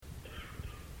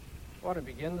I want to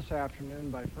begin this afternoon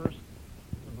by first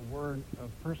with a word of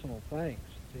personal thanks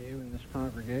to you in this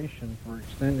congregation for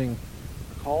extending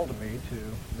a call to me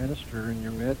to minister in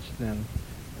your midst and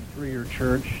through your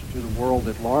church to the world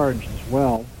at large as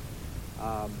well.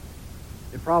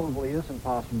 It probably isn't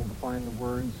possible to find the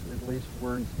words, at least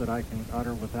words that I can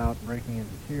utter without breaking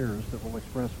into tears, that will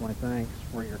express my thanks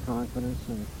for your confidence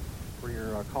and for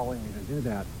your calling me to do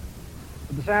that.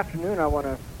 But this afternoon I want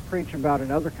to preach about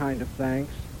another kind of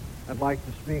thanks. I'd like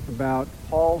to speak about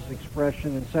Paul's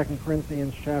expression in 2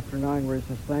 Corinthians chapter 9 where he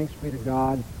says, "Thanks be to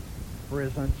God for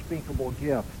his unspeakable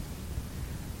gift."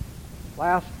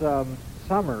 Last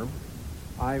summer,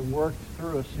 I worked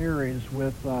through a series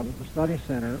with the Study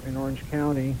Center in Orange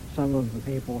County. Some of the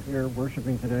people here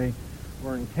worshiping today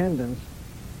were in attendance.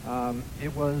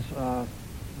 It was,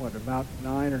 about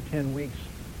 9 or 10 weeks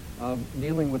of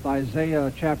dealing with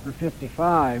Isaiah chapter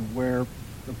 55, where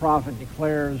the prophet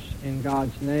declares in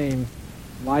God's name,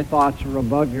 "My thoughts are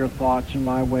above your thoughts and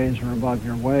my ways are above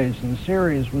your ways." And the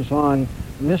series was on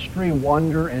mystery,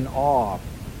 wonder, and awe,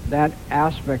 that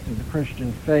aspect of the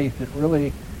Christian faith that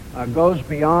really goes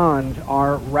beyond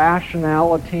our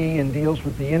rationality and deals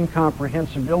with the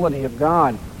incomprehensibility of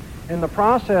God. In the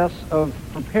process of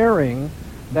preparing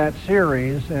that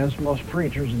series, as most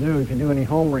preachers do, if you do any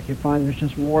homework, you find there's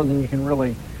just more than you can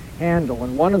really handle.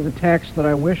 And one of the texts that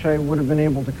I wish I would have been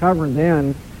able to cover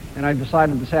then, and I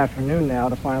decided this afternoon now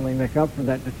to finally make up for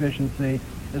that deficiency,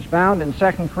 is found in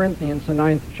 2 Corinthians, the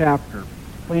 9th chapter.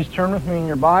 Please turn with me in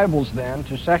your Bibles then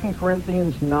to 2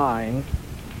 Corinthians 9.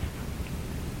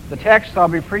 The text I'll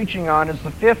be preaching on is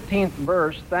the 15th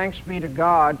verse, "Thanks be to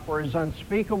God for his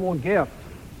unspeakable gift."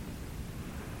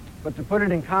 But to put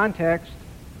it in context,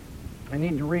 I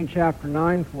need to read chapter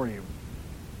 9 for you.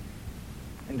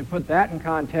 And to put that in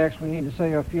context, we need to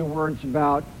say a few words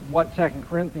about what 2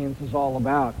 Corinthians is all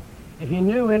about. If you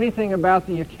knew anything about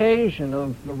the occasion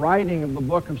of the writing of the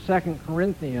book of 2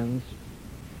 Corinthians,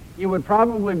 you would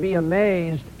probably be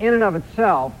amazed in and of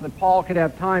itself that Paul could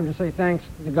have time to say thanks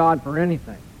to God for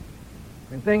anything.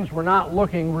 And things were not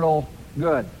looking real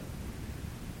good.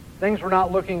 Things were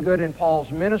not looking good in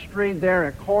Paul's ministry there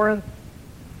at Corinth.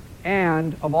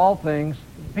 And, of all things,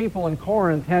 the people in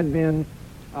Corinth had been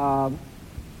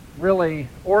really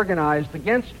organized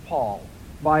against Paul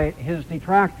by his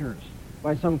detractors,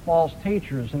 by some false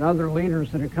teachers and other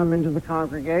leaders that had come into the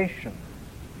congregation.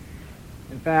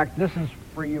 In fact, this is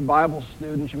for you Bible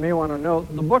students. You may want to know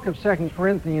the book of 2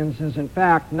 Corinthians is in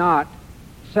fact not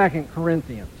 2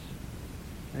 Corinthians.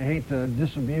 I hate to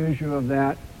disabuse you of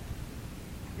that.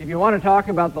 If you want to talk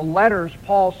about the letters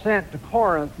Paul sent to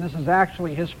Corinth, this is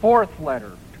actually his 4th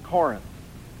letter to Corinth.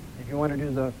 If you want to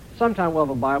do sometime we'll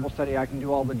have a Bible study, I can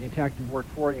do all the detective work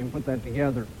for you and put that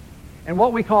together. And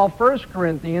what we call 1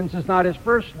 Corinthians is not his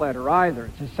 1st letter either,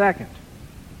 it's his 2nd.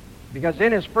 Because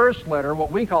in his 1st letter,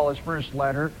 what we call his 1st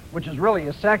letter, which is really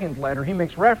his 2nd letter, he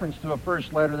makes reference to a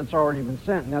 1st letter that's already been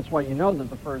sent, and that's why you know that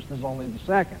the 1st is only the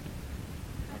 2nd.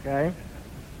 Okay?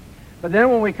 But then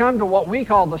when we come to what we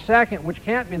call the 2nd, which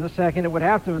can't be the 2nd, it would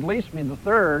have to at least be the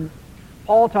 3rd,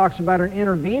 Paul talks about an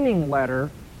intervening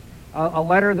letter, a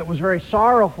letter that was very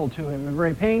sorrowful to him, a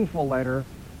very painful letter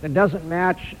that doesn't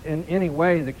match in any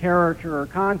way the character or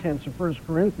contents of 1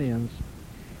 Corinthians.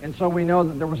 And so we know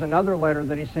that there was another letter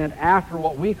that he sent after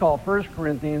what we call 1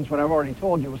 Corinthians, what I've already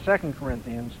told you was 2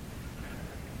 Corinthians.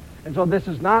 And so this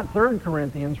is not 3rd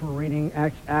Corinthians, we're reading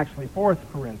actually 4th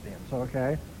Corinthians,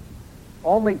 okay?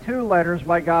 Only 2 letters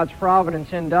by God's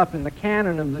providence end up in the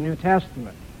canon of the New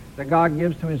Testament that God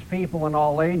gives to his people in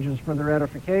all ages for their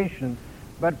edification.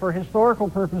 But for historical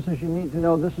purposes, you need to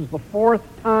know this is the 4th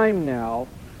time now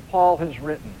Paul has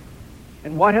written.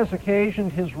 And what has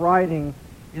occasioned his writing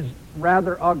is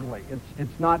rather ugly.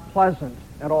 It's not pleasant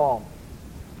at all.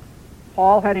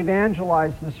 Paul had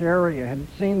evangelized this area, had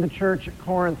seen the church at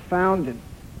Corinth founded.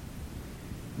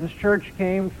 This church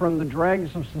came from the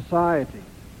dregs of society.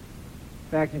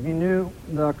 In fact, if you knew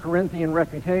the Corinthian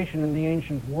reputation in the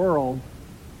ancient world,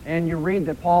 and you read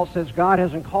that Paul says God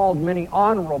hasn't called many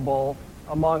honorable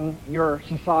among your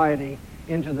society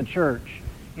into the church.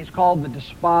 He's called the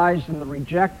despised and the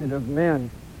rejected of men.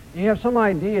 You have some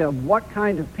idea of what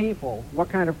kind of people, what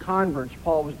kind of converts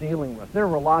Paul was dealing with. There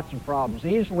were lots of problems.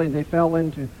 Easily they fell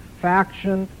into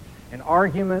faction and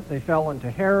argument. They fell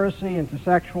into heresy, into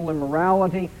sexual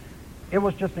immorality. It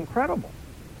was just incredible.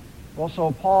 Well,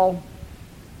 so Paul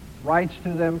writes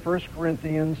to them, 1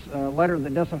 Corinthians, a letter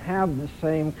that doesn't have the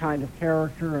same kind of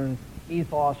character and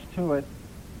ethos to it.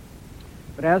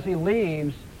 But as he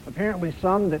leaves, apparently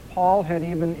some that Paul had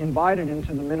even invited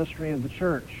into the ministry of the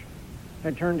church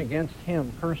had turned against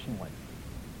him personally.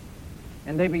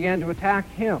 And they began to attack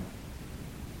him.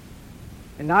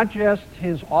 And not just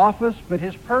his office, but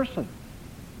his person.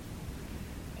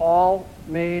 Paul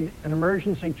made an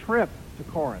emergency trip to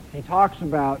Corinth. He talks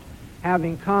about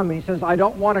having come. He says, I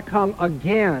don't want to come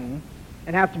again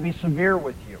and have to be severe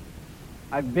with you.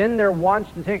 I've been there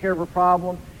once to take care of a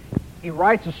problem. He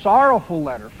writes a sorrowful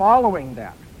letter following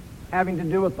that, having to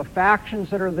do with the factions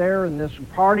that are there and this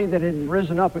party that had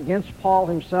risen up against Paul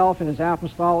himself in his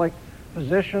apostolic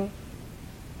position.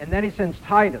 And then he sends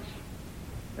Titus,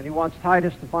 and he wants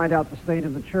Titus to find out the state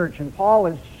of the church. And Paul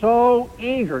is so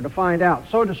eager to find out,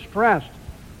 so distressed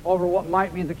over what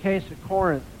might be the case at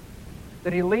Corinth,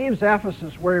 that he leaves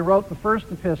Ephesus where he wrote the first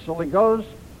epistle. He goes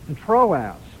to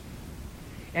Troas,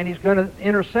 and he's going to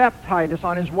intercept Titus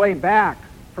on his way back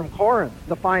from Corinth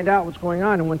to find out what's going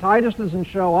on. And when Titus doesn't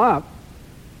show up,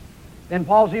 then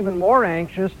Paul's even more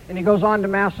anxious, and he goes on to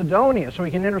Macedonia so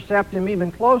he can intercept him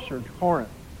even closer to Corinth.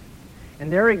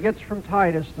 And there he gets from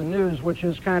Titus the news, which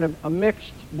is kind of a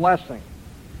mixed blessing.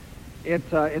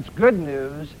 It's good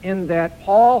news in that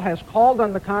Paul has called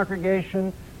on the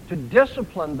congregation to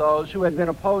discipline those who had been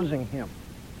opposing him.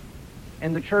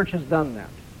 And the church has done that.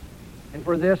 And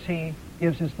for this he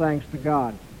gives his thanks to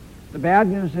God. The bad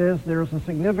news is there's a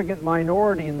significant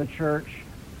minority in the church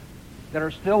that are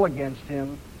still against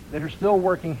him, that are still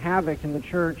working havoc in the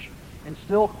church and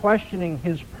still questioning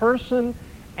his person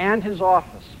and his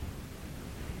office.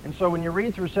 And so when you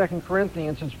read through 2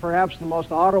 Corinthians, it's perhaps the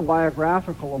most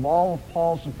autobiographical of all of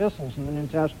Paul's epistles in the New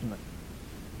Testament.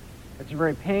 It's a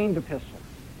very pained epistle.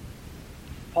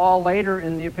 Paul later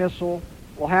in the epistle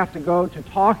will have to go to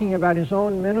talking about his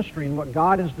own ministry and what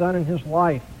God has done in his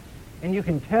life. And you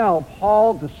can tell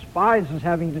Paul despises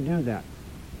having to do that.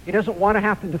 He doesn't want to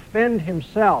have to defend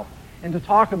himself and to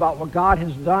talk about what God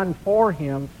has done for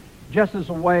him just as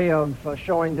a way of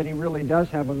showing that he really does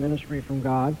have a ministry from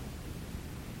God.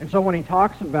 And so when he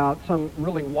talks about some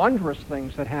really wondrous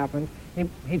things that happened,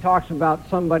 he talks about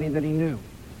somebody that he knew.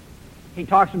 He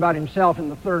talks about himself in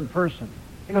the third person.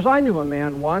 He goes, I knew a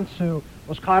man once who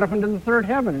was caught up into the third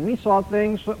heaven, and he saw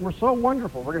things that were so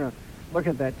wonderful. We're going to look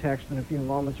at that text in a few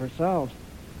moments ourselves.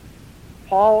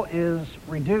 Paul is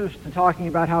reduced to talking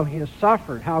about how he has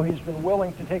suffered, how he's been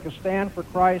willing to take a stand for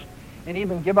Christ, and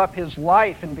even give up his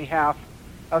life in behalf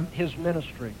of his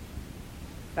ministry.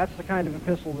 That's the kind of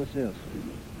epistle this is.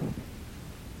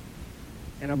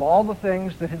 And of all the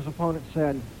things that his opponent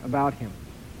said about him,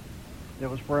 that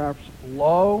was perhaps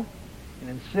low and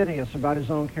insidious about his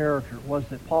own character, was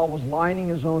that Paul was lining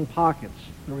his own pockets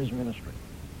through his ministry.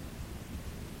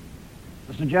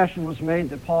 The suggestion was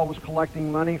made that Paul was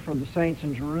collecting money for the saints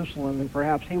in Jerusalem, and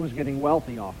perhaps he was getting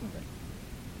wealthy off of it.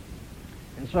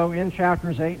 And so in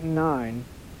chapters 8 and 9,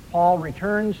 Paul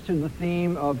returns to the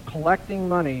theme of collecting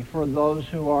money for those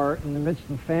who are in the midst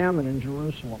of famine in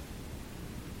Jerusalem.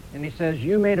 And he says,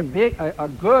 you made a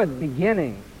good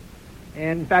beginning.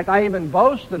 And in fact, I even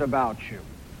boasted about you,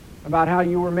 about how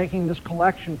you were making this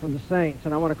collection for the saints,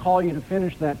 and I want to call you to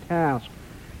finish that task.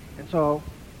 And so,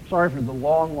 sorry for the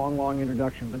long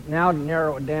introduction, but now to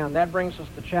narrow it down, that brings us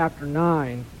to chapter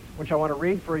 9, which I want to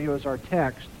read for you as our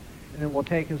text, and then we'll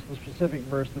take as the specific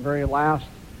verse, the very last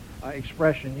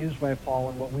expression used by Paul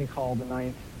in what we call the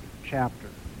 9th chapter.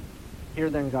 Hear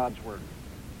then God's word.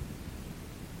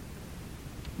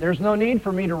 There's no need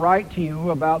for me to write to you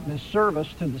about this service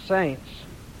to the saints,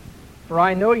 for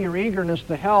I know your eagerness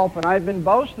to help, and I've been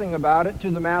boasting about it to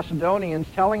the Macedonians,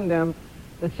 telling them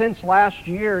that since last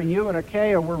year you and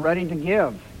Achaia were ready to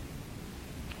give,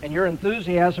 and your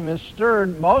enthusiasm has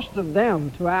stirred most of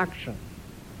them to action.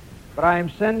 But I am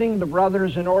sending the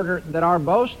brothers in order that our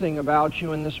boasting about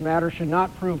you in this matter should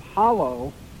not prove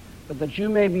hollow, but that you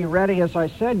may be ready as I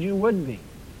said you would be.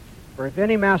 For if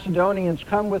any Macedonians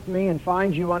come with me and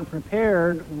find you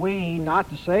unprepared, we, not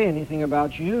to say anything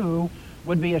about you,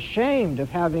 would be ashamed of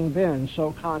having been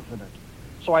so confident.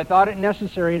 So I thought it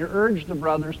necessary to urge the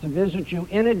brothers to visit you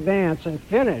in advance and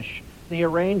finish the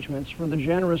arrangements for the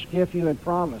generous gift you had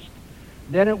promised.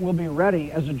 Then it will be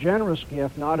ready as a generous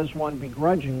gift, not as one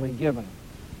begrudgingly given.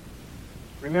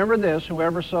 Remember this,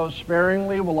 whoever sows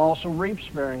sparingly will also reap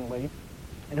sparingly,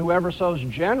 and whoever sows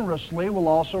generously will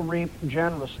also reap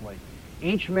generously.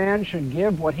 Each man should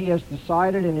give what he has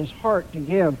decided in his heart to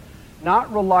give,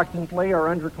 not reluctantly or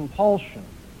under compulsion,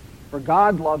 for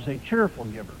God loves a cheerful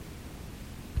giver.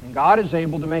 And God is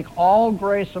able to make all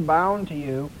grace abound to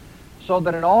you, so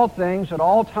that in all things, at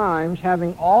all times,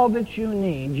 having all that you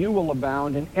need, you will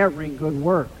abound in every good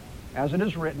work. As it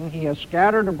is written, he has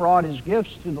scattered abroad his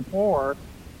gifts to the poor,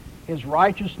 his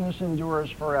righteousness endures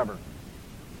forever.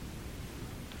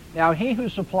 Now he who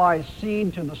supplies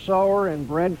seed to the sower and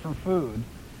bread for food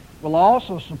will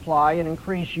also supply and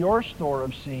increase your store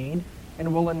of seed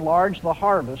and will enlarge the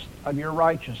harvest of your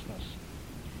righteousness.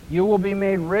 You will be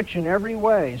made rich in every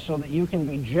way so that you can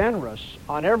be generous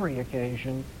on every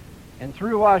occasion, and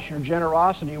through us your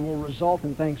generosity will result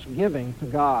in thanksgiving to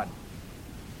God.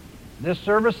 This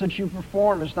service that you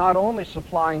perform is not only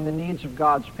supplying the needs of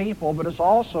God's people, but is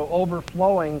also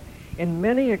overflowing in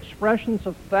many expressions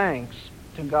of thanks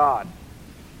to God.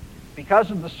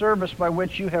 Because of the service by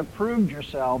which you have proved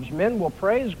yourselves, men will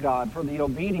praise God for the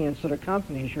obedience that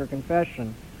accompanies your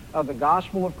confession of the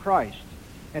gospel of Christ,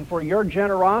 and for your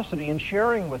generosity in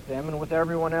sharing with them and with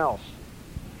everyone else.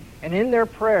 And in their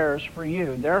prayers for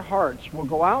you, their hearts will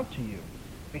go out to you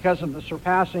because of the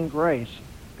surpassing grace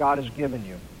God has given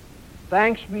you.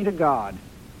 Thanks be to God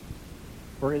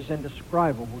for his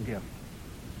indescribable gift.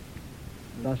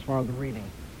 And thus far the reading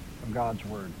of God's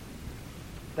Word.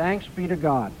 Thanks be to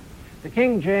God. The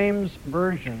King James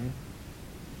Version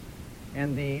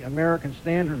and the American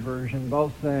Standard Version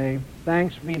both say,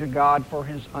 thanks be to God for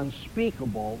his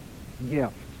unspeakable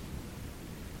gift.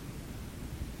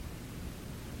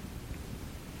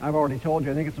 I've already told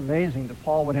you, I think it's amazing that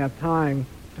Paul would have time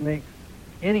to make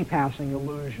any passing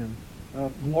allusion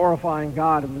of glorifying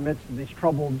God in the midst of these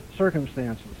troubled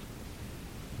circumstances.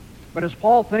 But as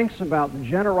Paul thinks about the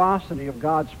generosity of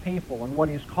God's people and what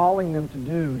he's calling them to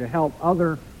do to help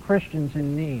other Christians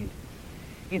in need,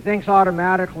 he thinks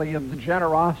automatically of the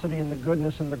generosity and the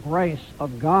goodness and the grace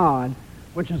of God,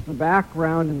 which is the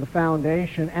background and the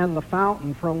foundation and the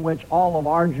fountain from which all of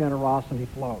our generosity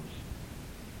flows.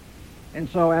 And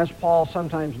so, as Paul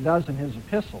sometimes does in his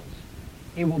epistles,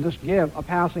 he will just give a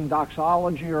passing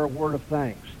doxology or a word of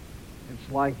thanks.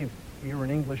 It's like if you're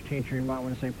an English teacher, you might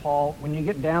want to say, Paul, when you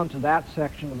get down to that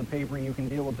section of the paper, you can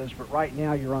deal with this, but right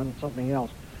now you're on something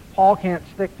else. Paul can't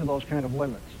stick to those kind of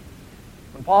limits.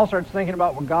 When Paul starts thinking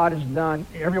about what God has done,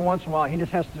 every once in a while he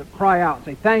just has to cry out and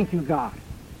say, thank you, God.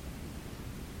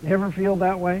 You ever feel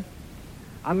that way?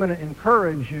 I'm going to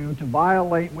encourage you to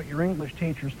violate what your English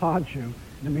teachers taught you,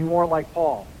 to be more like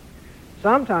Paul.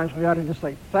 Sometimes we ought to just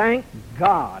say, thank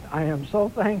God. I am so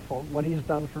thankful for what he's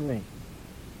done for me.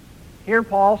 Here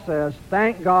Paul says,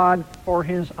 thank God for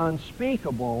his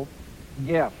unspeakable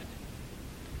gift.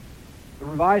 The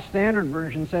Revised Standard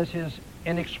Version says his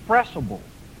inexpressible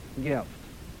gift.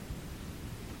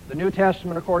 The New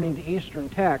Testament, according to Eastern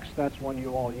text, that's one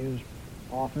you all use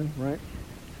often, right?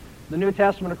 The New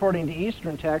Testament, according to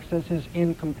Eastern text, says his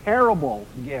incomparable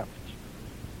gift.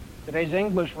 Today's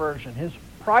English version, his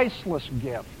priceless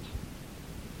gift.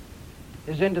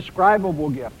 His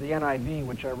indescribable gift, the NIV,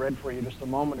 which I read for you just a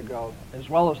moment ago, as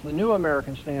well as the New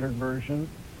American Standard Version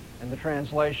and the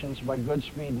translations by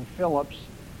Goodspeed and Phillips,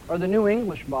 or the New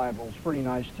English Bible is pretty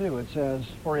nice too. It says,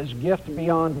 for his gift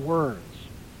beyond words.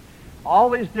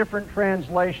 All these different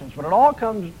translations, but it all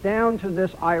comes down to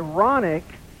this ironic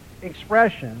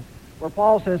expression where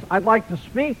Paul says, I'd like to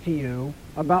speak to you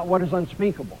about what is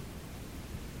unspeakable.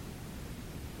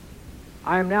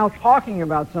 I am now talking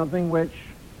about something which,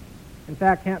 in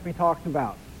fact, can't be talked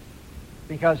about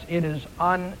because it is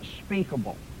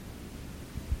unspeakable.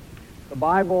 The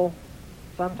Bible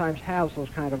sometimes has those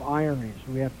kind of ironies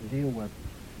we have to deal with.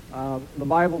 The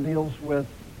Bible deals with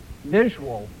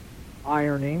visual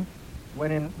irony when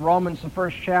in Romans, the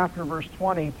first chapter, verse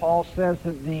 20, Paul says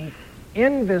that the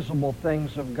invisible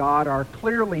things of God are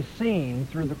clearly seen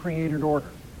through the created order.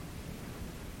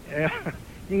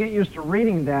 You get used to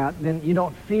reading that, then you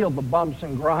don't feel the bumps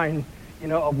and grind,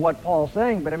 of what Paul's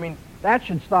saying. But I mean, that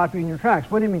should stop you in your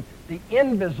tracks. What do you mean? The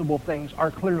invisible things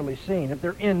are clearly seen. If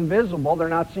they're invisible, they're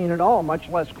not seen at all, much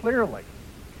less clearly.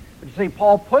 But you see,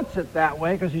 Paul puts it that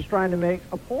way because he's trying to make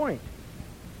a point.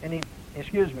 And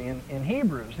in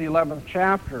Hebrews, the 11th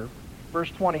chapter,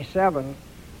 verse 27,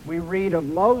 we read of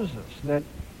Moses that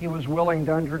he was willing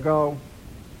to undergo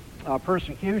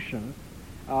persecution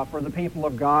for the people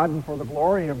of God and for the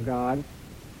glory of God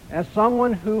as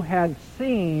someone who had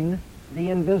seen the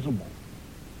invisible.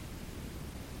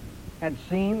 Had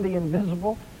seen the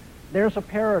invisible? There's a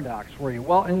paradox for you.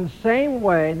 Well, in the same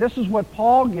way, this is what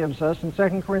Paul gives us in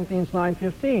 2 Corinthians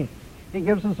 9:15. He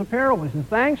gives us a parable. He says,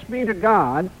 thanks be to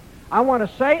God, I want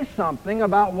to say something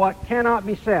about what cannot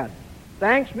be said.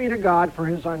 Thanks be to God for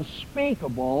his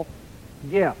unspeakable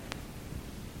gift.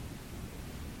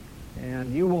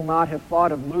 And you will not have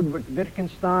thought of Ludwig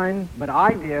Wittgenstein, but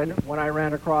I did when I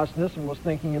ran across this and was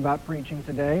thinking about preaching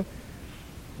today.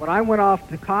 When I went off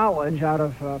to college,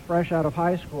 fresh out of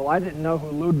high school, I didn't know who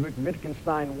Ludwig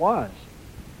Wittgenstein was.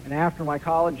 And after my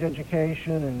college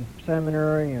education and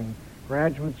seminary and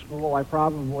graduate school, I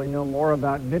probably know more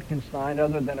about Wittgenstein,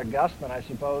 other than Augustine, I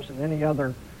suppose, than any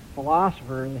other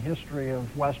philosopher in the history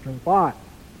of Western thought.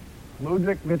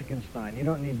 Ludwig Wittgenstein. You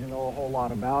don't need to know a whole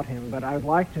lot about him, but I'd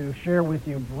like to share with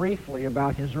you briefly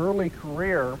about his early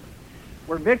career,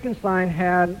 where Wittgenstein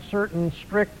had certain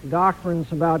strict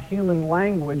doctrines about human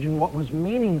language and what was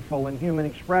meaningful in human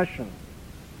expression.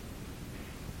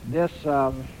 This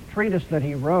treatise that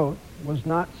he wrote was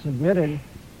not submitted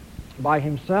by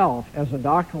himself as a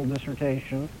doctoral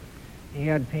dissertation. He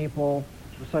had people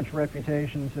with such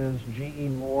reputations as G.E.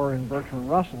 Moore and Bertrand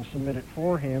Russell submit it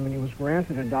for him, and he was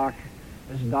granted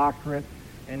his doctorate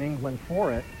in England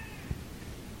for it.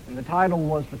 And the title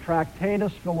was the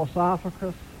Tractatus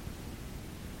Philosophicus.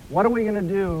 What are we going to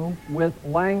do with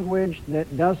language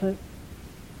that doesn't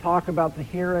talk about the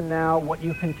here and now, what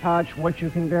you can touch, what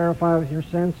you can verify with your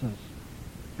senses?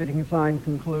 Wittgenstein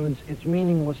concludes it's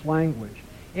meaningless language.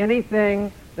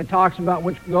 Anything that talks about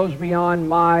which goes beyond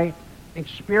my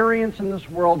experience in this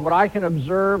world, what I can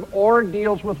observe, or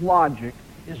deals with logic,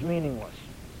 is meaningless.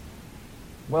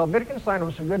 Well, Wittgenstein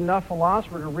was a good enough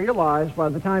philosopher to realize by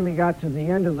the time he got to the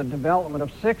end of the development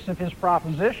of 6 of his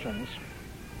propositions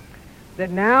that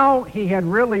now he had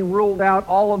really ruled out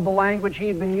all of the language he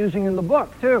had been using in the book,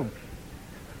 too.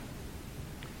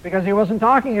 Because he wasn't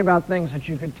talking about things that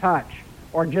you could touch,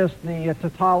 or just the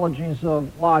tautologies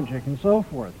of logic and so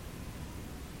forth.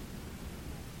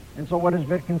 And so what does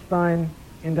Wittgenstein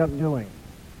end up doing?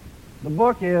 The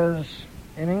book is,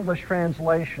 in English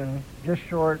translation, just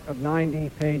short of 90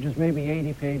 pages, maybe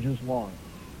 80 pages long.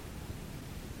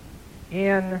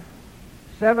 In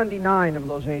 79 of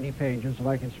those 80 pages, if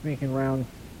I can speak in round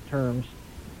terms,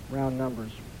 round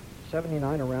numbers.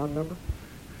 79 a round number?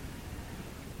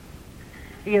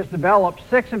 He has developed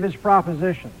 6 of his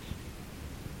propositions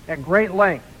at great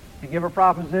length. To give a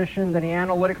proposition, then he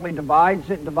analytically divides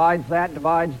it, divides that,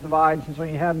 divides, and so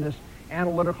you have this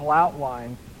analytical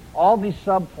outline, all these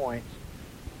subpoints,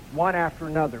 one after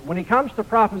another. When he comes to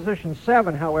proposition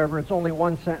 7, however, it's only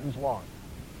 1 sentence long.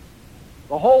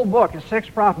 The whole book is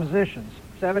 6 propositions,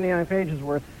 79 pages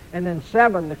worth, and then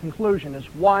 7, the conclusion, is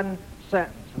 1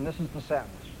 sentence, and this is the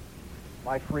sentence,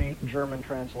 my free German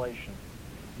translation.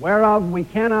 Whereof we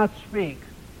cannot speak,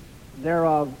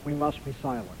 thereof we must be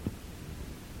silent.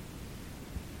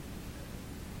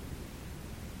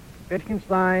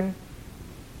 Wittgenstein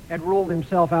had ruled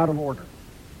himself out of order.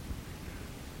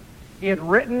 He had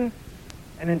written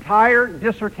an entire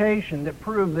dissertation that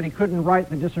proved that he couldn't write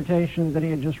the dissertation that he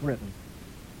had just written.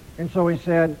 And so he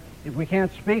said, if we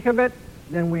can't speak of it,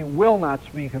 then we will not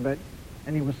speak of it.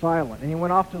 And he was silent. And he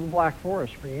went off to the Black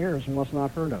Forest for years and was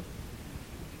not heard of.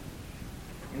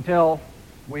 Until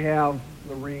we have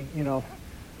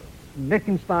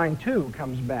Wittgenstein 2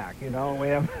 comes back, we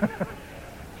have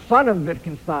son of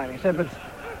Wittgenstein. He said, but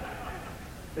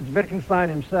it's Wittgenstein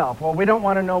himself. Well, we don't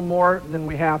want to know more than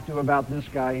we have to about this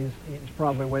guy. He's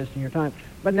probably wasting your time.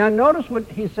 But now notice what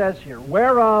he says here.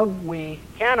 Whereof we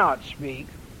cannot speak,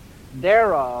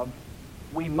 thereof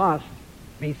we must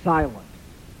be silent.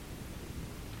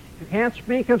 If you can't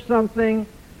speak of something,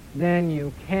 then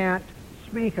you can't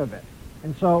speak of it.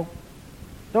 And so,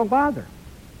 don't bother.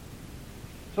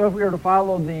 So if we were to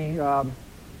follow the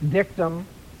dictum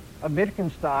of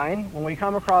Wittgenstein, when we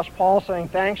come across Paul saying,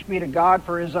 thanks be to God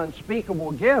for his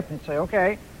unspeakable gift, and say,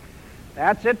 okay,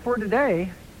 that's it for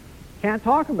today. Can't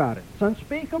talk about it. It's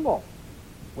unspeakable.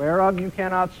 Whereof you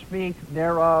cannot speak,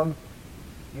 thereof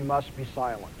you must be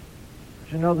silent.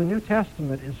 But the New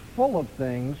Testament is full of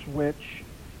things which,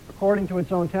 according to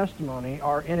its own testimony,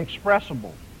 are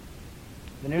inexpressible.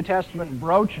 The New Testament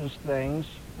broaches things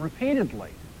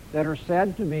repeatedly that are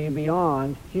said to be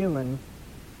beyond human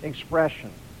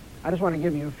expression. I just want to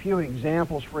give you a few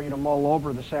examples for you to mull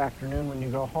over this afternoon when you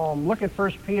go home. Look at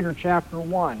 1 Peter chapter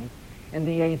 1 and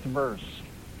the 8th verse.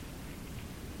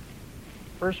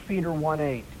 1 Peter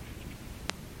 1:8.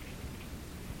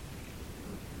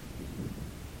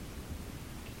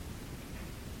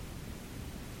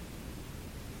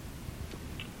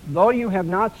 Though you have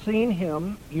not seen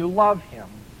him, you love him.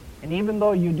 And even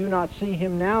though you do not see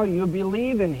him now, you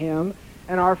believe in him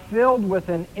and are filled with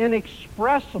an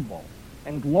inexpressible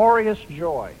and glorious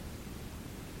joy.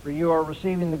 For you are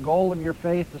receiving the goal of your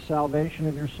faith, the salvation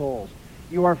of your souls.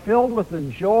 You are filled with a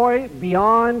joy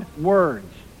beyond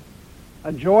words,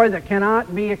 a joy that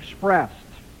cannot be expressed.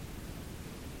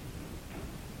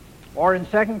 Or in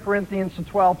 2 Corinthians, the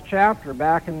 12th chapter,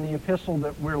 back in the epistle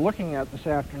that we're looking at this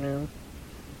afternoon,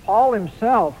 Paul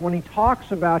himself, when he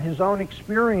talks about his own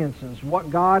experiences, what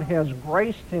God has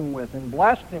graced him with and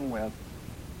blessed him with,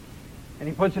 and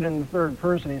he puts it in the third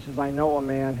person, he says, I know a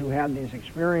man who had these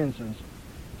experiences,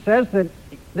 says that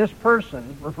this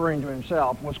person, referring to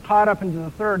himself, was caught up into the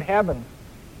third heaven.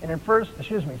 And in 2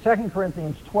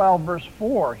 Corinthians 12, verse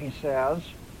 4, he says,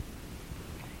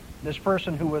 this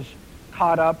person who was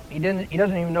caught up, he doesn't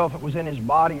even know if it was in his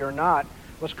body or not,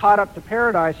 was caught up to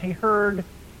paradise. He heard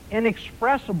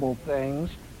inexpressible things,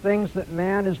 things that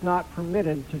man is not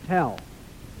permitted to tell.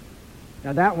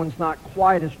 Now that one's not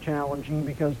quite as challenging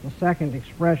because the second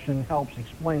expression helps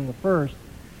explain the first.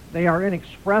 They are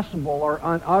inexpressible or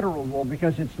unutterable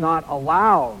because it's not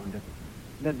allowed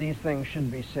that these things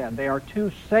should be said. They are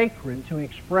too sacred to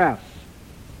express.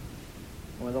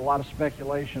 With a lot of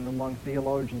speculation among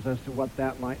theologians as to what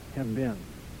that might have been.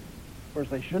 Of course,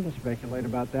 they shouldn't speculate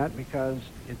about that because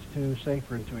it's too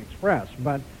sacred to express.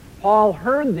 But Paul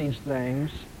heard these things.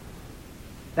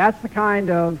 That's the kind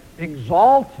of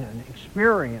exalted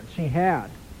experience he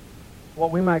had. What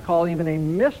we might call even a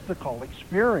mystical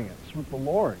experience with the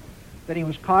Lord. That he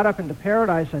was caught up into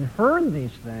paradise and heard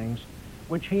these things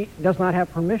which he does not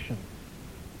have permission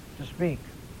to speak.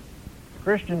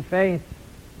 Christian faith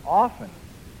often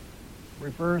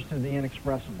refers to the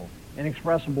inexpressible.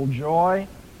 Inexpressible joy,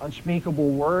 unspeakable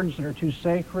words that are too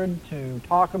sacred to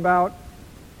talk about.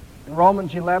 In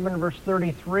Romans 11, verse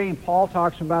 33, Paul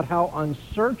talks about how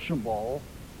unsearchable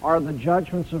are the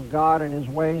judgments of God and his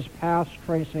ways past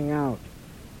tracing out.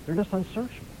 They're just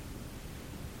unsearchable.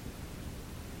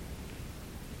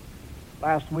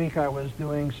 Last week I was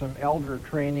doing some elder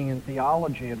training in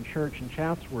theology at a church in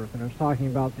Chatsworth, and I was talking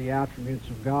about the attributes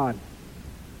of God.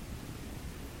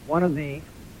 One of the,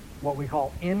 what we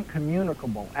call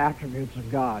incommunicable attributes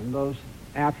of God, those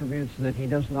attributes that he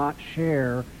does not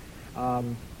share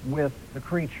with the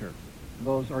creature.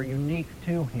 Those are unique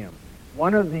to him.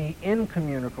 One of the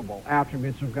incommunicable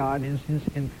attributes of God is his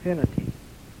infinity.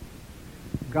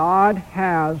 God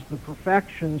has the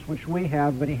perfections which we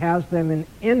have, but he has them in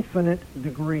infinite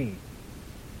degree.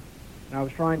 And I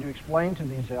was trying to explain to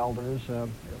these elders, it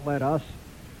led us,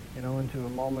 into a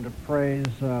moment of praise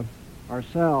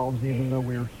ourselves, even though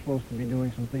we were supposed to be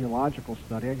doing some theological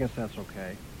study. I guess that's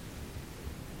okay.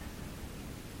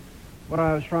 What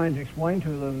I was trying to explain to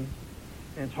them,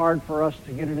 and it's hard for us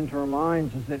to get it into our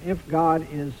minds, is that if God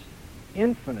is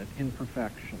infinite in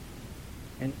perfection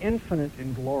and infinite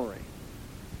in glory,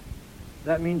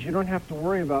 that means you don't have to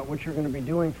worry about what you're going to be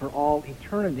doing for all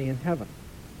eternity in heaven.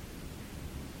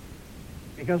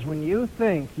 Because when you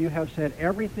think you have said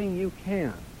everything you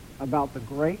can about the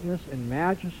greatness and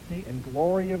majesty and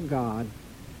glory of God,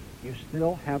 you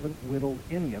still haven't whittled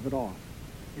any of it off.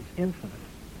 It's infinite.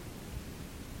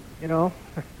 The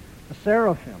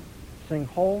seraphim sing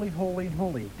holy, holy,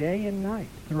 holy day and night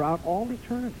throughout all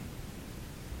eternity.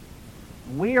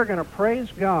 We are going to praise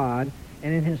God,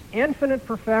 and in his infinite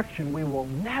perfection, we will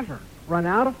never run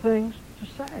out of things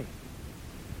to say.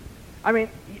 I mean,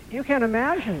 you can't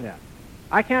imagine that.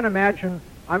 I can't imagine,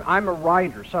 I'm a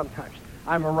writer sometimes.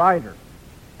 I'm a writer.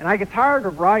 And I get tired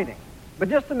of writing. But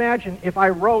just imagine if I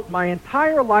wrote my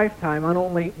entire lifetime on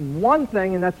only one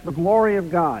thing, and that's the glory of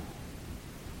God.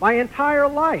 My entire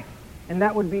life. And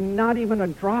that would be not even a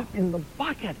drop in the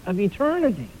bucket of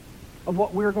eternity of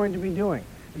what we're going to be doing.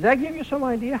 Does that give you some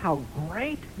idea how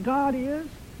great God is?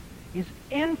 He's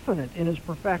infinite in his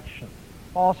perfection.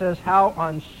 Paul says, how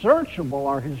unsearchable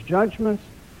are his judgments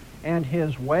and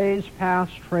his ways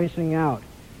past tracing out.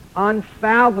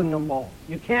 Unfathomable.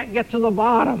 You can't get to the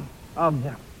bottom of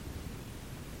them.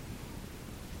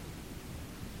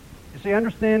 You see,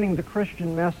 understanding the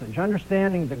Christian message,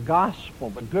 understanding the gospel,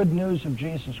 the good news of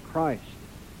Jesus Christ,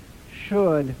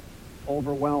 should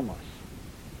overwhelm us.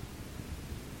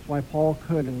 That's why Paul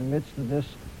could, in the midst of this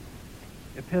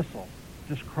epistle,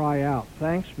 just cry out,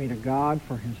 thanks be to God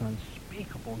for his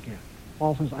unspeakable gift.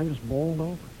 Paul says, I'm just bowled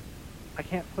over. I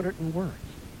can't put it in words.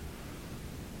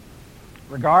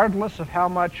 Regardless of how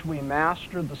much we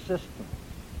master the system,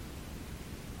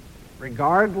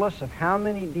 regardless of how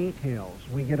many details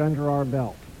we get under our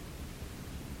belt,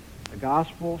 the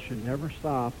gospel should never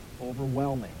stop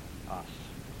overwhelming us,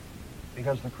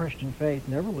 because the Christian faith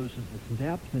never loses its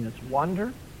depth and its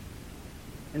wonder.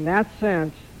 In that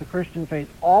sense, the Christian faith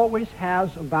always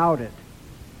has about it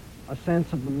a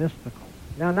sense of the mystical.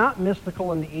 Now, not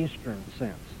mystical in the Eastern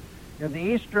sense. The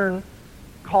Eastern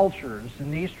cultures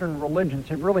and the Eastern religions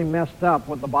have really messed up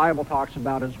what the Bible talks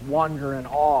about as wonder and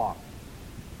awe.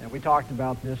 And we talked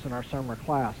about this in our summer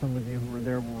class. Some of you who were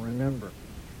there will remember.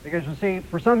 Because you see,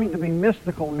 for something to be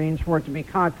mystical means for it to be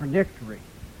contradictory,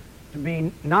 to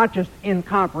be not just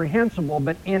incomprehensible,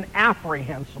 but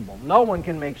inapprehensible. No one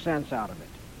can make sense out of it.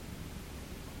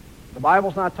 The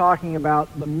Bible's not talking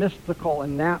about the mystical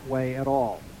in that way at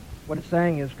all. What it's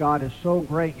saying is God is so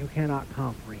great you cannot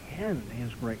comprehend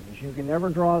his greatness. You can never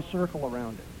draw a circle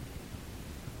around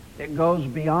it. It goes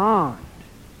beyond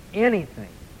anything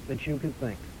that you could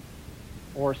think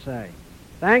or say.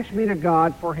 Thanks be to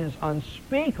God for his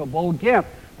unspeakable gift.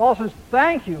 Paul says,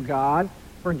 thank you, God,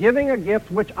 for giving a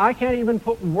gift which I can't even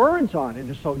put words on. It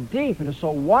is so deep, it is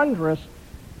so wondrous,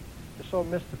 it is so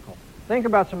mystical. Think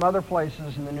about some other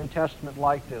places in the New Testament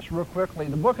like this. Real quickly,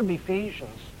 the book of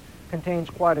Ephesians contains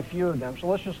quite a few of them, so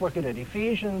let's just look at it.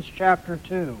 Ephesians chapter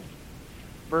 2,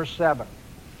 verse 7.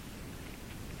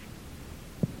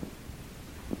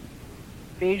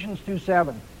 Ephesians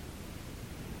 2:7.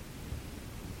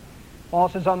 Paul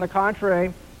says, on the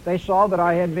contrary, they saw that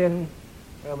I had been...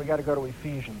 Well, we got to go to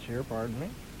Ephesians here, pardon me.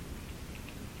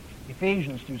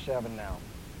 Ephesians 2:7 now.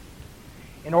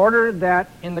 In order that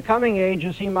in the coming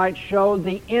ages he might show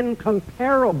the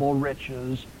incomparable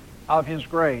riches of his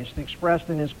grace, expressed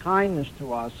in his kindness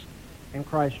to us in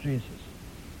Christ Jesus.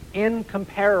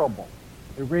 Incomparable.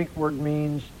 The Greek word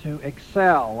means to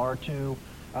excel or to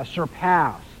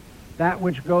surpass. That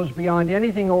which goes beyond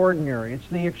anything ordinary. It's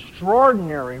the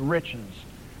extraordinary riches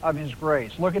of his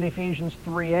grace. Look at Ephesians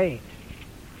 3:8.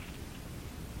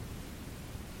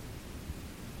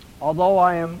 Although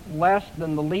I am less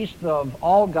than the least of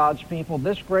all God's people,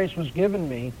 this grace was given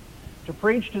me to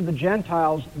preach to the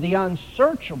Gentiles the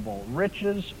unsearchable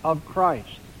riches of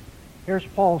Christ. Here's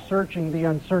Paul searching the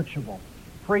unsearchable,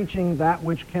 preaching that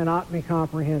which cannot be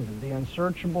comprehended, the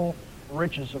unsearchable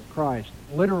riches of Christ.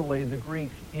 Literally, the Greek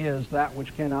is that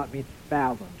which cannot be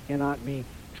fathomed, cannot be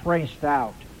traced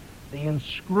out, the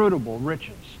inscrutable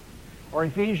riches. Or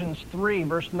Ephesians 3,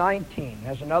 verse 19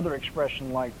 has another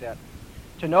expression like that.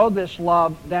 To know this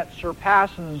love that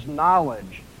surpasses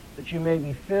knowledge, that you may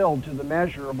be filled to the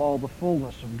measure of all the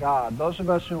fullness of God. Those of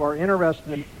us who are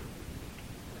interested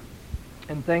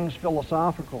in things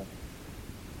philosophical,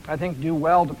 I think do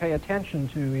well to pay attention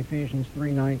to Ephesians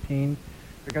 3:19,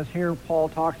 because here Paul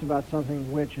talks about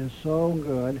something which is so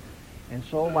good and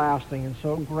so lasting and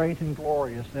so great and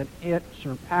glorious that it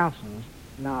surpasses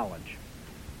knowledge.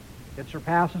 It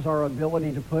surpasses our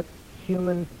ability to put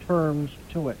human terms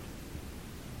to it.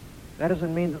 That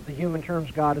doesn't mean that the human terms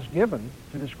God has given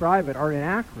to describe it are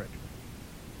inaccurate.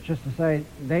 It's just to say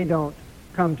they don't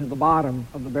come to the bottom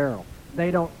of the barrel.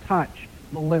 They don't touch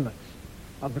the limits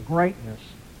of the greatness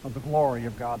of the glory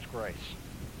of God's grace.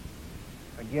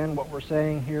 Again, what we're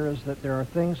saying here is that there are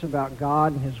things about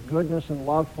God and his goodness and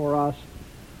love for us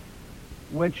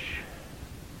which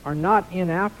are not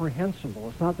inapprehensible.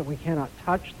 It's not that we cannot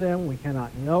touch them, we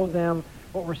cannot know them.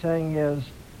 What we're saying is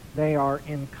they are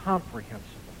incomprehensible.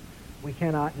 We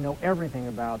cannot know everything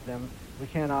about them. We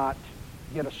cannot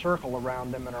get a circle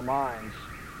around them in our minds.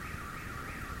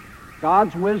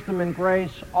 God's wisdom and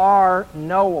grace are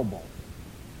knowable,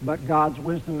 but God's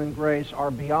wisdom and grace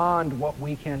are beyond what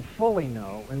we can fully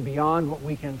know and beyond what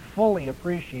we can fully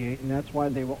appreciate, and that's why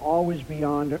they will always be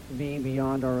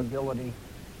beyond our ability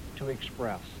to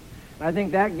express. And I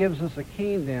think that gives us a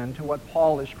key then to what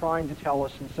Paul is trying to tell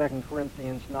us in 2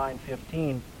 Corinthians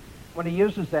 9:15. When he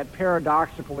uses that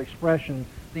paradoxical expression,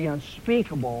 the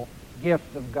unspeakable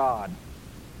gift of God.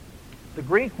 The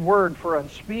Greek word for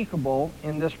unspeakable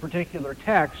in this particular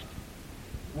text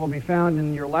will be found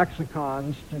in your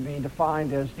lexicons to be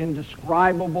defined as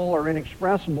indescribable or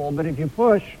inexpressible, but if you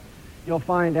push, you'll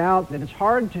find out that it's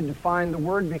hard to define the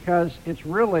word because it's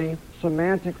really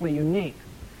semantically unique.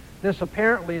 This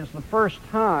apparently is the first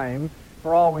time,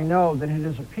 for all we know, that it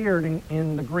has appeared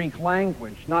in the Greek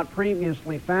language, not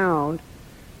previously found.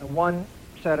 One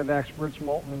set of experts,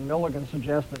 Moulton and Milligan,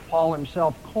 suggest that Paul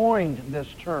himself coined this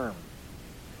term.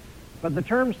 But the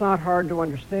term's not hard to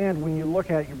understand when you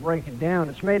look at it, you break it down.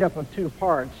 It's made up of two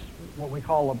parts, what we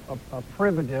call a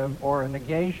privative or a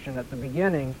negation at the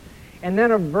beginning, and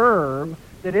then a verb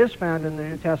that is found in the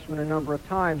New Testament a number of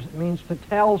times. It means to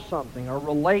tell something or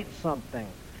relate something,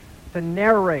 to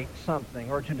narrate something,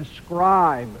 or to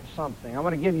describe something. I'm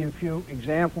going to give you a few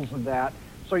examples of that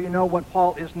so you know what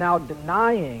Paul is now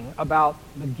denying about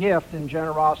the gift and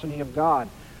generosity of God.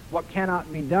 What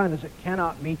cannot be done is it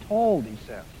cannot be told, he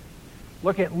says.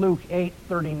 Look at Luke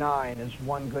 8:39 as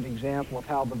one good example of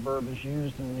how the verb is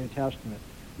used in the New Testament.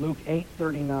 Luke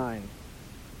 8:39.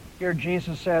 Here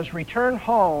Jesus says, "Return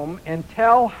home and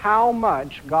tell how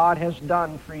much God has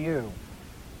done for you."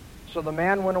 So the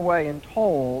man went away and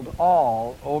told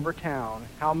all over town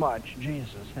how much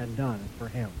Jesus had done for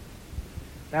him.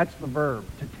 That's the verb,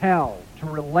 to tell, to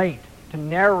relate, to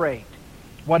narrate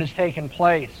what has taken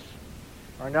place.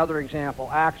 Or another example,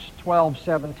 Acts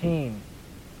 12:17.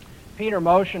 Peter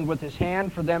motioned with his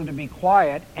hand for them to be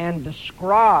quiet and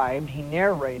described, he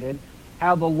narrated,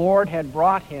 how the Lord had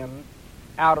brought him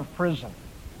out of prison.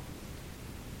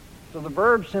 So the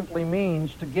verb simply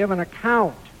means to give an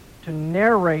account, to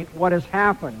narrate what has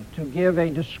happened, to give a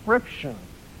description.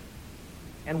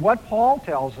 And what Paul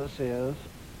tells us is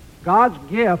God's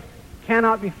gift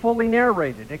cannot be fully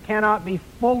narrated. It cannot be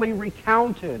fully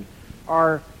recounted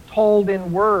or told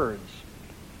in words.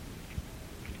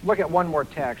 Look at one more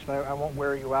text. I won't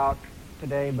wear you out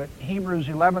today, but Hebrews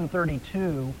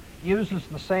 11:32 uses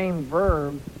the same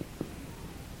verb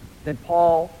that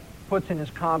Paul puts in his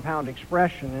compound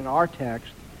expression in our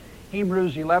text.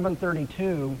 Hebrews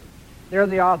 11:32, there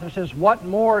the author says, "What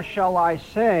more shall I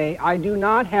say? I do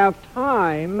not have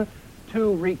time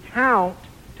to recount,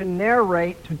 to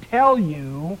narrate, to tell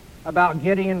you about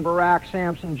Gideon, Barak,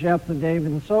 Samson, Jephthah,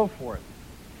 David, and so forth."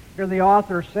 Here the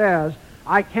author says,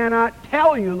 I cannot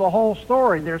tell you the whole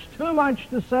story. There's too much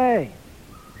to say.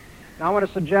 Now I want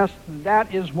to suggest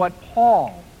that is what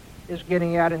Paul is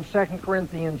getting at in 2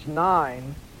 Corinthians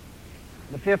 9,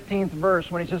 the 15th verse,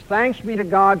 when he says, "Thanks be to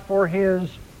God for his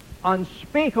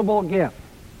unspeakable gift."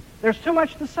 There's too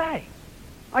much to say.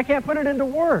 I can't put it into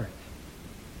words.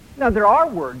 Now there are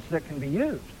words that can be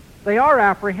used. They are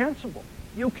apprehensible.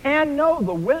 You can know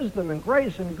the wisdom and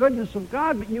grace and goodness of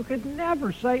God, but you could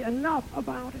never say enough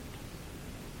about it.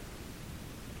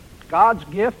 God's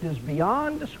gift is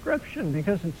beyond description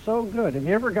because it's so good. Have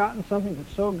you ever gotten something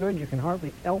that's so good you can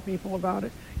hardly tell people about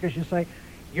it? Because you say,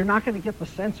 you're not going to get the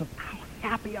sense of how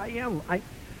happy I am.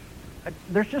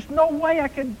 There's just no way I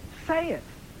could say it.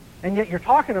 And yet you're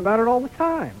talking about it all the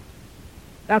time.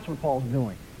 That's what Paul's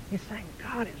doing. He's saying,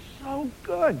 God is so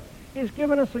good. He's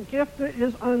given us a gift that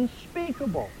is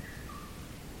unspeakable.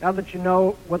 Now that you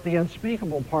know what the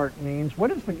unspeakable part means,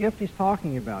 what is the gift he's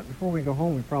talking about? Before we go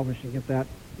home, we probably should get that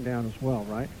down as well,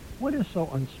 right? What is so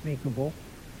unspeakable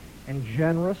and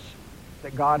generous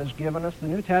that God has given us? The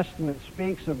New Testament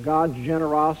speaks of God's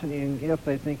generosity and gift,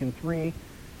 I think, in three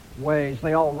ways.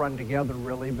 They all run together,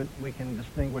 really, but we can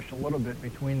distinguish a little bit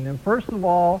between them. First of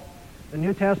all, the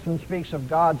New Testament speaks of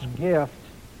God's gift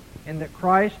in that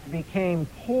Christ became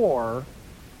poor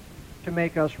to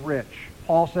make us rich.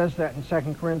 Paul says that in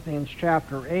 2 Corinthians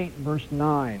chapter 8, verse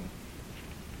 9.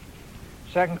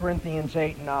 2 Corinthians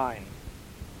 8:9.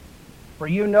 "For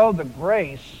you know the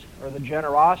grace," or the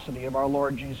generosity of our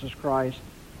Lord Jesus Christ,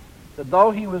 "that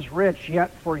though he was rich, yet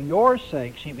for your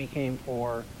sakes he became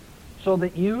poor, so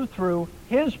that you through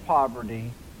his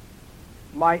poverty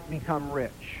might become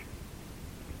rich."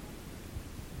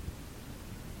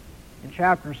 In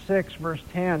chapter 6, verse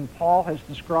 10, Paul has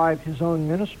described his own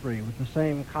ministry with the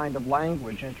same kind of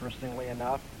language, interestingly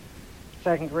enough.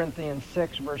 2 Corinthians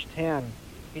 6, verse 10,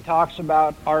 he talks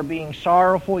about our being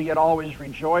sorrowful, yet always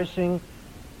rejoicing,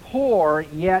 poor,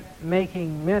 yet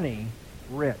making many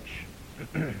rich.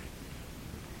 And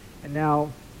now,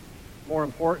 more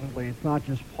importantly, it's not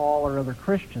just Paul or other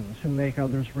Christians who make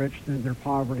others rich through their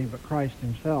poverty, but Christ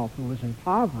himself, who was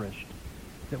impoverished,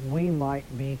 that we might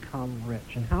become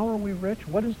rich. And how are we rich?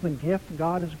 What is the gift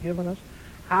God has given us?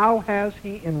 How has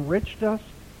he enriched us?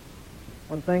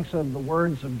 One thinks of the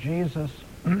words of Jesus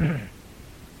in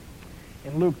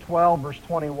Luke 12, verse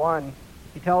 21.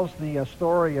 He tells the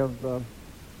story of the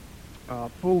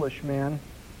foolish man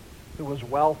who was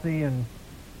wealthy and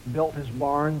built his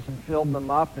barns and filled them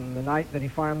up, and the night that he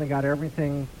finally got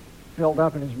everything filled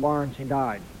up in his barns, he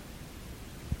died.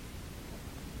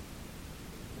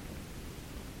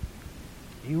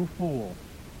 You fool,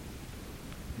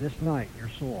 this night your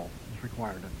soul is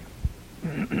required of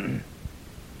you.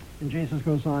 And Jesus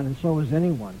goes on, and so is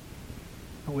anyone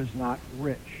who is not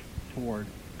rich toward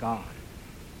God.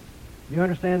 Do you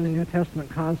understand the New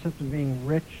Testament concept of being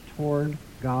rich toward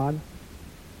God?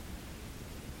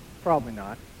 Probably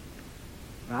not.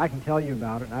 Now, I can tell you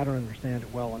about it, and I don't understand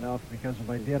it well enough, because if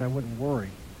I did, I wouldn't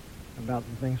worry about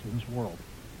the things of this world.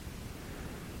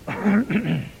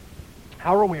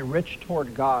 How are we rich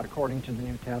toward God according to the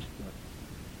New Testament?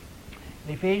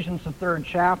 In Ephesians, the 3rd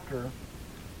chapter,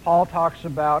 Paul talks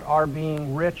about our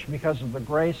being rich because of the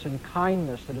grace and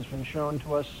kindness that has been shown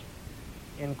to us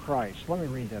in Christ. Let me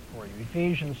read that for you.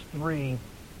 Ephesians 3,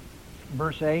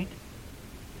 verse 8,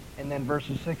 and then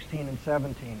verses 16 and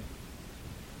 17.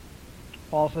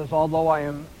 Paul says, "Although I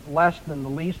am less than the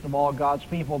least of all God's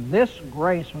people, this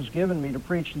grace was given me to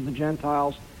preach to the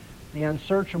Gentiles the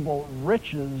unsearchable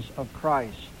riches of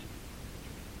Christ."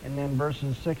 And then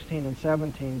verses 16 and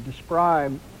 17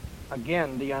 describe,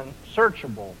 again, the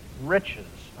unsearchable riches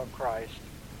of Christ.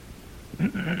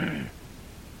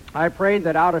 "I pray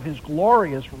that out of his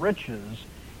glorious riches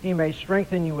he may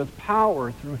strengthen you with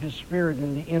power through his Spirit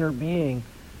in the inner being,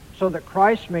 so that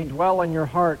Christ may dwell in your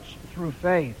hearts through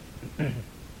faith.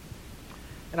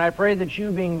 And I pray that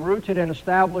you, being rooted and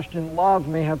established in love,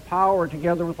 may have power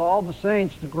together with all the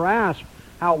saints to grasp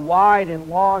how wide and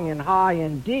long and high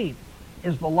and deep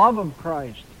is the love of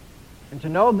Christ, and to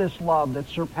know this love that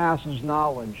surpasses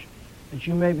knowledge, that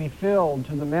you may be filled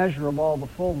to the measure of all the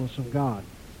fullness of God.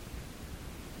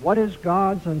 What is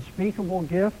God's unspeakable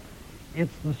gift?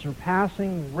 It's the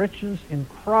surpassing riches in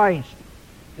Christ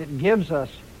that gives us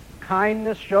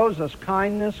kindness, shows us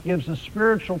kindness, gives us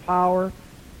spiritual power,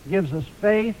 gives us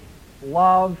faith,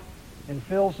 love, and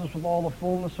fills us with all the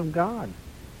fullness of God.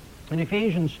 In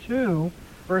Ephesians 2,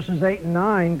 verses 8 and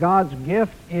 9, God's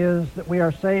gift is that we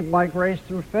are saved by grace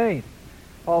through faith.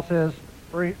 Paul says,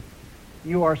 "For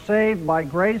you are saved by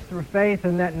grace through faith,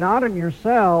 and that not of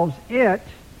yourselves, it,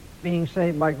 being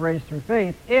saved by grace through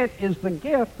faith, it is the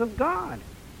gift of God."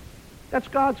 That's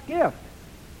God's gift,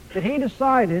 that he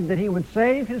decided that he would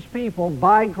save his people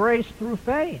by grace through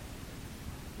faith.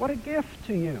 What a gift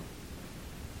to you.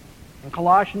 In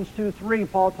Colossians 2:3,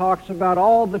 Paul talks about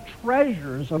all the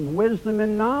treasures of wisdom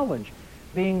and knowledge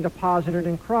being deposited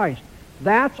in Christ.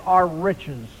 That's our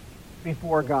riches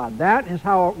before God. That is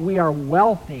how we are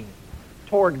wealthy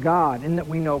toward God, in that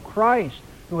we know Christ,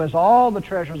 who has all the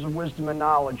treasures of wisdom and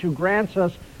knowledge, who grants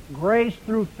us grace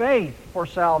through faith for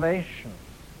salvation.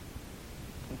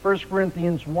 In 1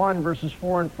 Corinthians 1, verses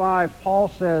 4 and 5, Paul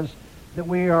says that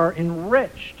we are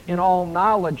enriched in all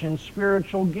knowledge and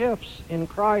spiritual gifts in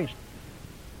Christ.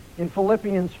 In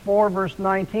Philippians 4, verse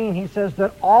 19, he says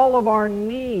that all of our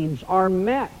needs are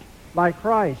met by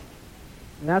Christ.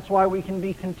 And that's why we can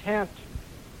be content.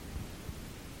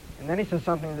 And then he says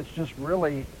something that's just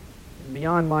really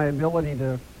beyond my ability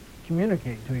to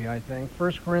communicate to you, I think.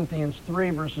 1 Corinthians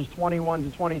 3, verses 21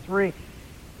 to 23,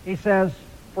 he says,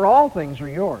 "For all things are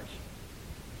yours.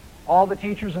 All the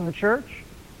teachers in the church,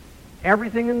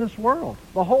 everything in this world,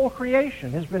 the whole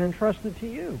creation has been entrusted to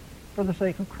you for the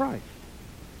sake of Christ."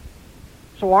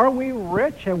 So are we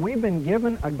rich? Have we been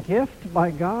given a gift by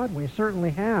God? We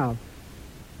certainly have.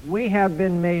 We have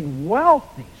been made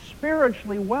wealthy,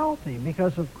 spiritually wealthy,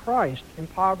 because of Christ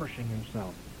impoverishing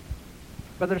himself.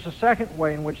 But there's a second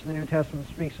way in which the New Testament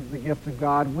speaks of the gift of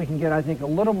God. We can get, I think, a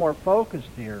little more focused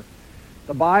here.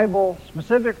 The Bible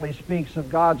specifically speaks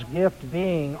of God's gift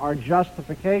being our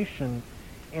justification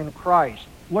in Christ.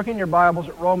 Look in your Bibles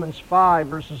at Romans 5,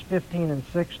 verses 15 and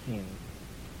 16.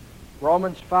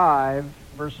 Romans 5,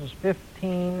 verses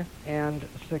 15 and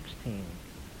 16.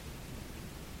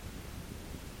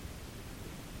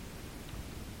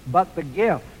 But the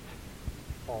gift,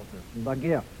 Paul says,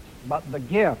 but the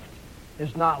gift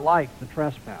is not like the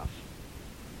trespass.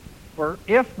 For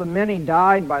if the many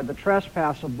died by the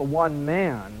trespass of the one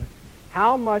man,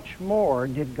 how much more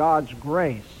did God's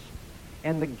grace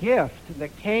and the gift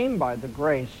that came by the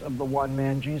grace of the one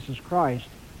man, Jesus Christ,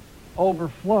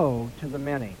 overflow to the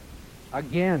many?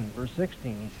 Again, verse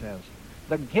 16, he says,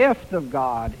 the gift of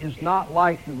God is not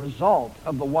like the result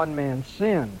of the one man's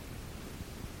sin.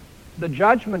 The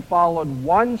judgment followed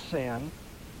one sin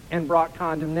and brought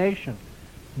condemnation,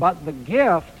 but the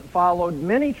gift followed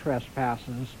many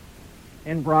trespasses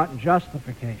and brought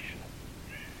justification.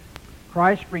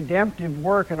 Christ's redemptive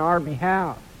work in our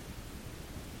behalf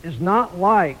is not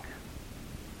like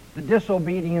the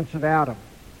disobedience of Adam.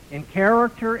 In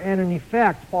character and in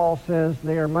effect, Paul says,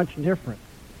 they are much different.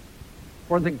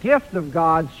 For the gift of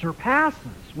God surpasses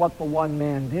what the one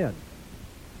man did.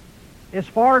 It's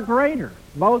far greater,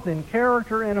 both in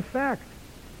character and effect.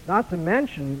 Not to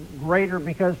mention greater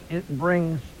because it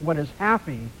brings what is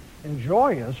happy and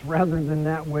joyous rather than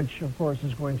that which, of course,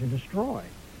 is going to destroy.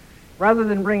 Rather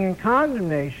than bringing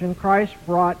condemnation, Christ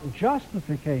brought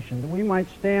justification, that we might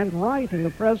stand right in the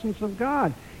presence of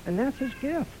God. And that's his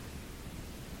gift.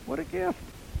 What a gift.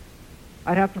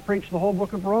 I'd have to preach the whole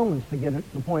book of Romans to get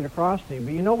the point across to you.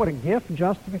 But you know what a gift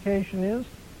justification is?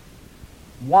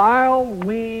 While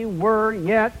we were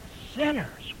yet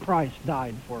sinners, Christ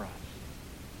died for us.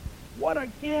 What a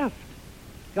gift.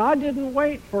 God didn't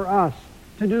wait for us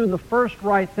to do the first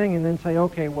right thing and then say,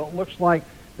 okay, well, it looks like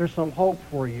there's some hope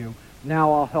for you.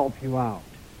 Now I'll help you out.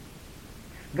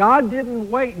 God didn't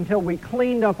wait until we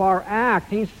cleaned up our act.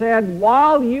 He said,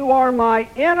 while you are my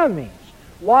enemies,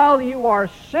 while you are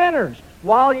sinners,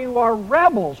 while you are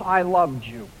rebels, I loved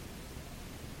you.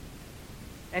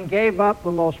 And gave up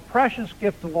the most precious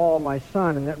gift of all, my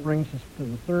Son. And that brings us to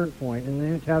the third point. In the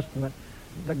New Testament,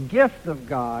 the gift of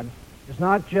God is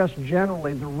not just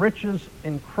generally the riches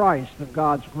in Christ of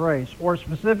God's grace, or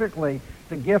specifically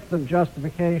the gift of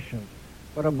justification,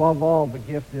 but above all, the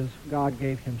gift is God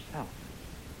gave himself.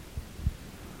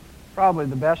 Probably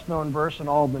the best known verse in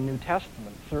all the New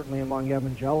Testament, certainly among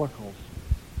evangelicals.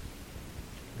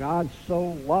 God so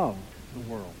loved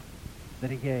the world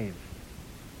that he gave.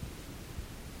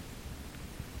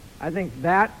 I think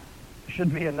that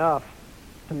should be enough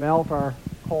to melt our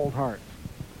cold hearts.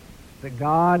 That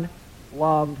God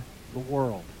loved the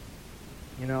world.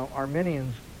 You know,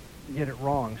 Arminians get it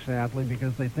wrong, sadly,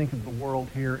 because they think of the world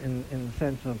here in the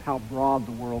sense of how broad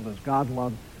the world is. God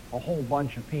loved a whole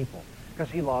bunch of people because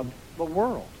he loved the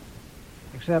world.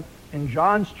 Except in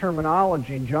John's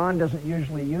terminology, John doesn't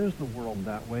usually use the world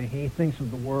that way. He thinks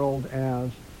of the world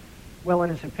as, well, in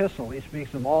his epistle, he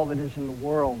speaks of all that is in the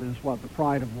world is what? The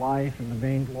pride of life and the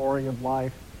vainglory of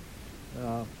life,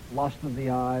 lust of the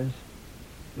eyes.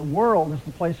 The world is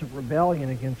the place of rebellion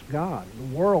against God.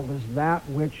 The world is that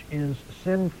which is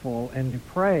sinful and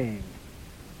depraved.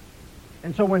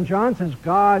 And so when John says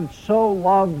God so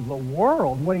loved the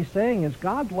world, what he's saying is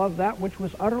God loved that which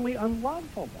was utterly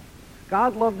unlovable.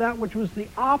 God loved that which was the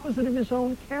opposite of his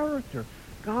own character.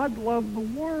 God loved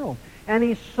the world. And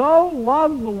he so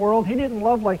loved the world, he didn't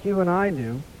love like you and I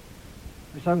do.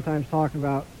 We sometimes talk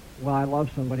about, well, I love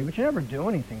somebody, but you never do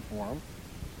anything for them.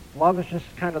 Love is just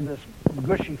kind of this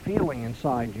gushy feeling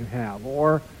inside you have.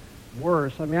 Or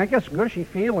worse, I mean, I guess gushy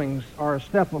feelings are a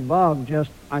step above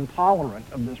just, I'm tolerant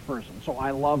of this person, so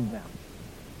I love them.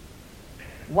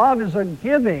 Love is a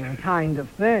giving kind of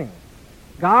thing.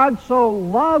 God so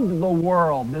loved the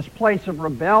world, this place of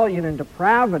rebellion and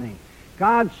depravity.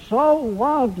 God so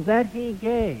loved that he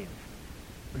gave.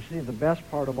 But see, the best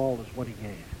part of all is what he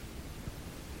gave.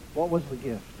 What was the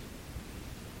gift?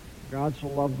 God so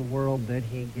loved the world that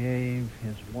he gave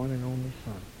his one and only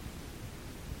Son.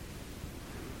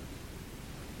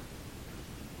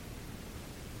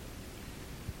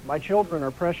 My children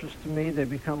are precious to me. They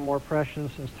become more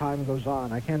precious as time goes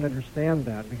on. I can't understand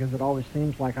that because it always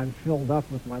seems like I'm filled up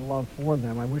with my love for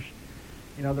them. I wish,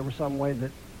 there was some way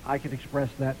that I could express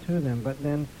that to them. But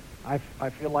then I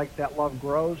feel like that love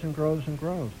grows and grows and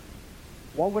grows.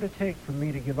 What would it take for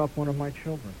me to give up one of my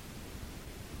children?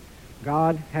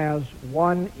 God has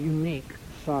one unique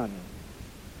Son.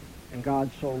 And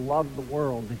God so loved the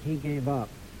world that he gave up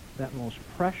that most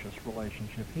precious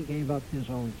relationship. He gave up his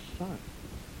own Son.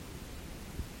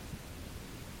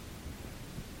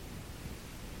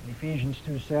 In Ephesians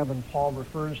 2:7, Paul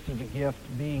refers to the gift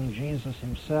being Jesus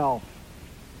himself.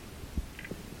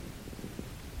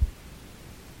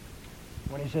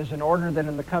 When he says, in order that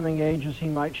in the coming ages he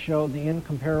might show the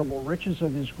incomparable riches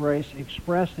of his grace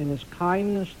expressed in his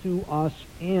kindness to us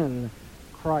in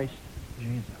Christ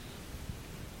Jesus.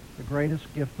 The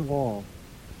greatest gift of all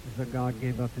is that God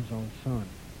gave up his own Son.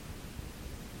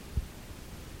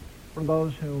 For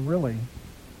those who really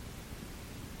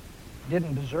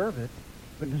didn't deserve it,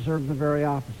 but deserved the very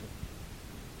opposite.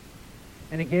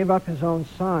 And he gave up his own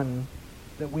Son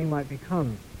that we might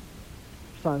become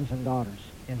sons and daughters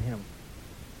in him.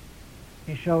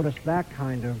 He showed us that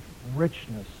kind of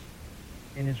richness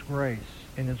in his grace,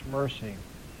 in his mercy,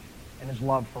 in his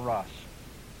love for us.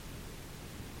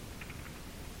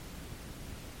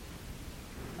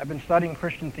 I've been studying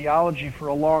Christian theology for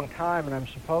a long time, and I'm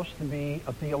supposed to be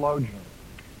a theologian.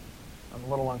 I'm a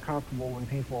little uncomfortable when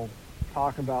people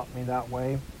talk about me that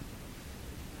way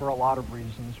for a lot of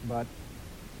reasons, but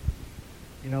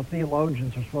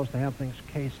theologians are supposed to have things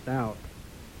cased out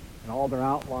and all their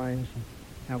outlines and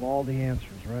have all the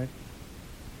answers, right?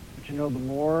 But the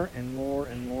more and more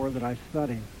and more that I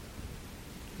study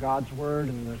God's Word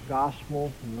and the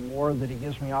Gospel, and the more that he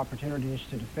gives me opportunities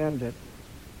to defend it,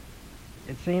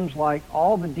 it seems like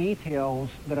all the details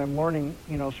that I'm learning,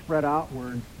 spread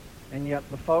outward, and yet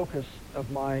the focus of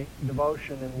my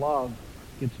devotion and love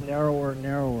gets narrower and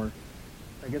narrower.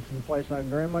 I get to the place I'm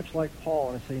very much like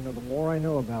Paul, and I say, the more I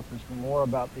know about this, the more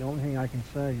about the only thing I can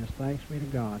say is thanks be to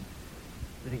God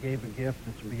that he gave a gift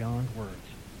that's beyond words.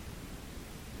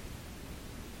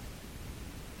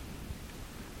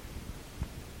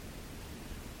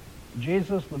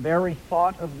 Jesus, the very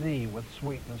thought of thee with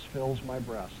sweetness fills my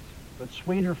breast, but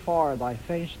sweeter far thy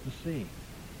face to see,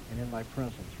 and in thy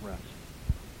presence rest.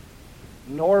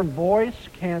 Nor voice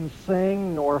can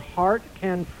sing, nor heart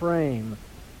can frame,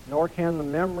 nor can the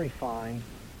memory find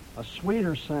a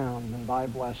sweeter sound than thy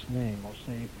blessed name, O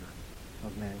Savior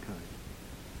of mankind.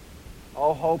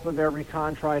 O hope of every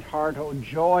contrite heart, O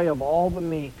joy of all the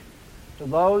meek, to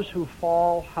those who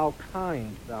fall, how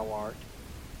kind thou art,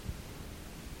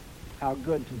 how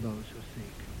good to those who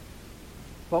seek.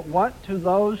 But what to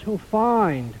those who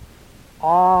find?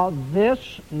 Ah,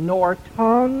 this nor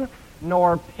tongue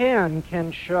nor pen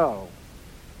can show.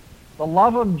 The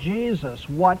love of Jesus,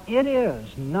 what it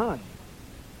is, none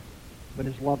but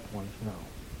his loved ones know.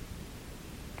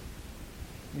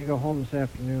 You go home this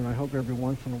afternoon, I hope every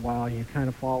once in a while you kind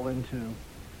of fall into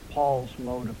Paul's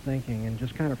mode of thinking and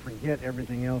just kind of forget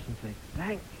everything else and say,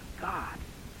 thank God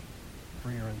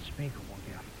for your unspeakable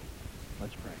gift.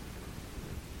 Let's pray.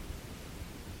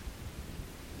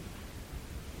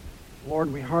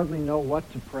 Lord, we hardly know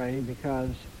what to pray because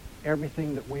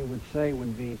everything that we would say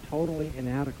would be totally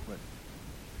inadequate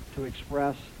to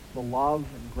express the love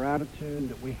and gratitude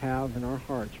that we have in our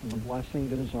hearts for the blessing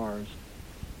that is ours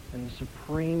and the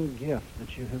supreme gift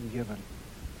that you have given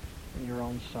in your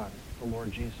own Son, the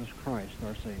Lord Jesus Christ,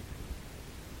 our Savior.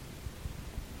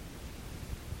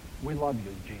 We love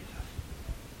you, Jesus.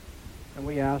 And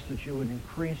we ask that you would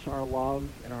increase our love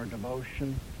and our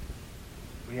devotion.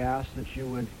 We ask that you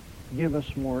would give us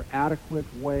more adequate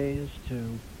ways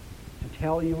to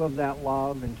tell you of that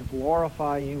love and to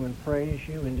glorify you and praise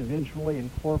you individually and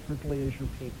corporately as your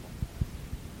people.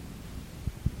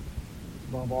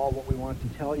 Above all, what we want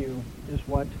to tell you is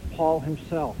what Paul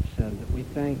himself said, that we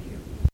thank you